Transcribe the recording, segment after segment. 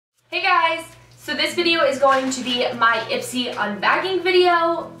Hey guys! So this video is going to be my IPSY unbagging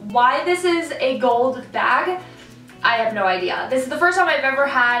video. Why this is a gold bag, I have no idea. This is the first time I've ever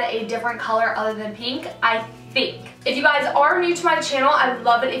had a different color other than pink, I think. If you guys are new to my channel, I would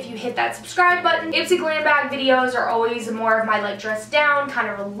love it if you hit that subscribe button. IPSY Glam bag videos are always more of my like dressed down, kind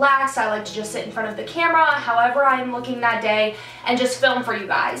of relaxed. I like to just sit in front of the camera, however I'm looking that day, and just film for you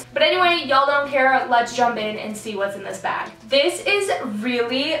guys. But anyway, y'all don't care. Let's jump in and see what's in this bag. This is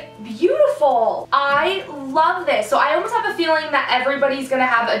really beautiful. I love this. So I almost have a feeling that everybody's gonna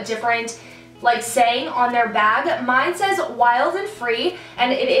have a different like saying on their bag. Mine says wild and free,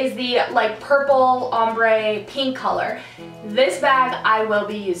 and it is the like purple ombre pink color. This bag I will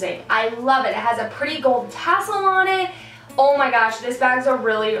be using. I love it. It has a pretty gold tassel on it. Oh my gosh, this bag's a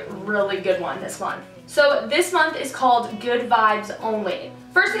really, really good one this month. So this month is called Good Vibes Only.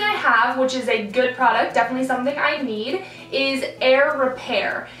 First thing I have, which is a good product, definitely something I need, is Air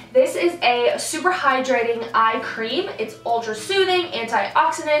Repair. This is a super hydrating eye cream. It's ultra soothing,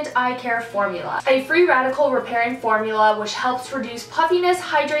 antioxidant eye care formula. A free radical repairing formula which helps reduce puffiness,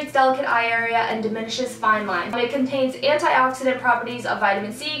 hydrates delicate eye area, and diminishes fine lines. It contains antioxidant properties of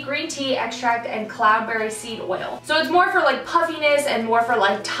vitamin C, green tea extract, and cloudberry seed oil. So it's more for like puffiness and more for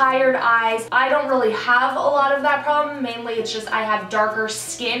like tired eyes. I don't really have a lot of that problem. Mainly it's just I have darker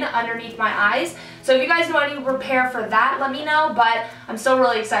skin underneath my eyes. So if you guys know any repair for that, let me know, but I'm still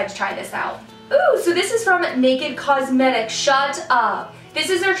really excited to try this out. Ooh, so this is from Naked Cosmetics. Shut up. This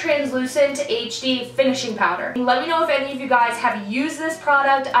is their translucent HD finishing powder. Let me know if any of you guys have used this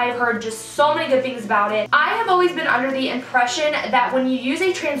product. I've heard just so many good things about it. I have always been under the impression that when you use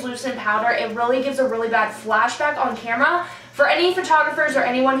a translucent powder, it really gives a really bad flashback on camera. For any photographers or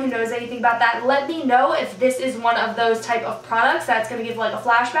anyone who knows anything about that, let me know if this is one of those type of products that's going to give like a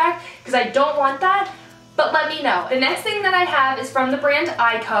flashback, because I don't want that, but let me know. The next thing that I have is from the brand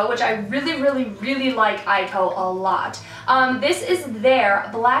ICO, which I really like ICO a lot. This is their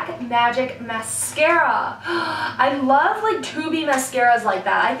Black Magic Mascara. I love like tubey mascaras like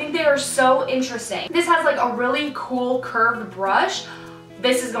that. I think they are so interesting. This has like a really cool curved brush.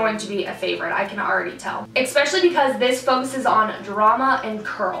 This is going to be a favorite, I can already tell. Especially because this focuses on drama and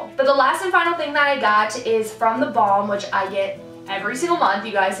curl. But the last and final thing that I got is from the Balm, which I get every single month.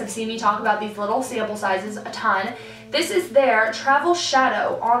 You guys have seen me talk about these little sample sizes a ton. This is their Travel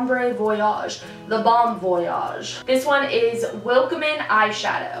Shadow Ombre Voyage, the Balm Voyage. This one is Welcoming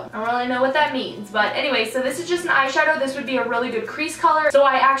Eyeshadow. I don't really know what that means, but anyway, so this is just an eyeshadow. This would be a really good crease color, so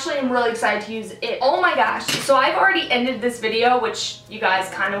I actually am really excited to use it. Oh my gosh, so I've already ended this video, which you guys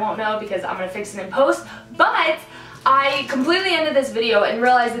kind of won't know because I'm gonna fix it in post, but I completely ended this video and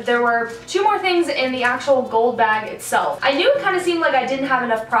realized that there were two more things in the actual gold bag itself. I knew it kind of seemed like I didn't have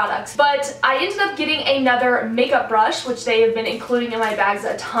enough products, but I ended up getting another makeup brush, which they have been including in my bags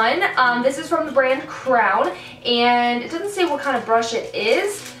a ton. This is from the brand Crown, and it doesn't say what kind of brush it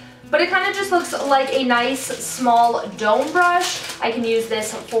is, but it kind of just looks like a nice small dome brush. I can use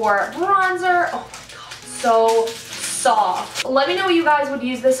this for bronzer. Oh my god, so soft. Let me know what you guys would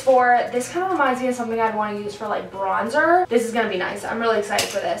use this for. This kind of reminds me of something I'd want to use for like bronzer. This is gonna be nice. I'm really excited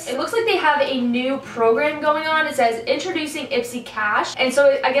for this. It looks like they have a new program going on. It says introducing IPSY Cash, and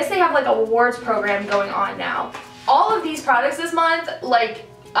so I guess they have like a awards program going on now. All of these products this month, like,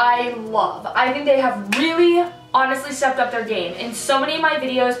 I love. I think they have really honestly stepped up their game. In so many of my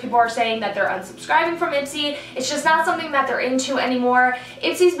videos, people are saying that they're unsubscribing from IPSY. It's just not something that they're into anymore.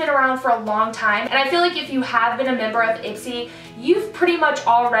 IPSY's been around for a long time, and I feel like if you have been a member of IPSY, you've pretty much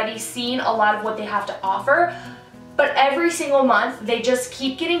already seen a lot of what they have to offer. But every single month, they just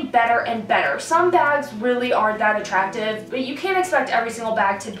keep getting better and better. Some bags really aren't that attractive, but you can't expect every single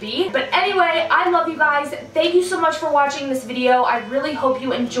bag to be. But anyway, I love you guys. Thank you so much for watching this video. I really hope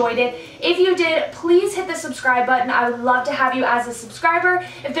you enjoyed it. If you did, please hit the subscribe button. I would love to have you as a subscriber.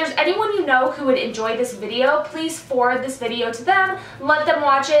 If there's anyone you know who would enjoy this video, please forward this video to them. Let them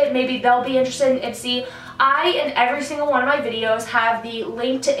watch it. Maybe they'll be interested in IPSY. I, in every single one of my videos, have the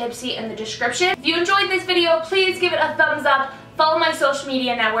link to IPSY in the description. If you enjoyed this video, please give it a thumbs up, follow my social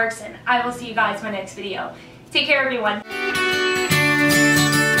media networks, and I will see you guys in my next video. Take care, everyone.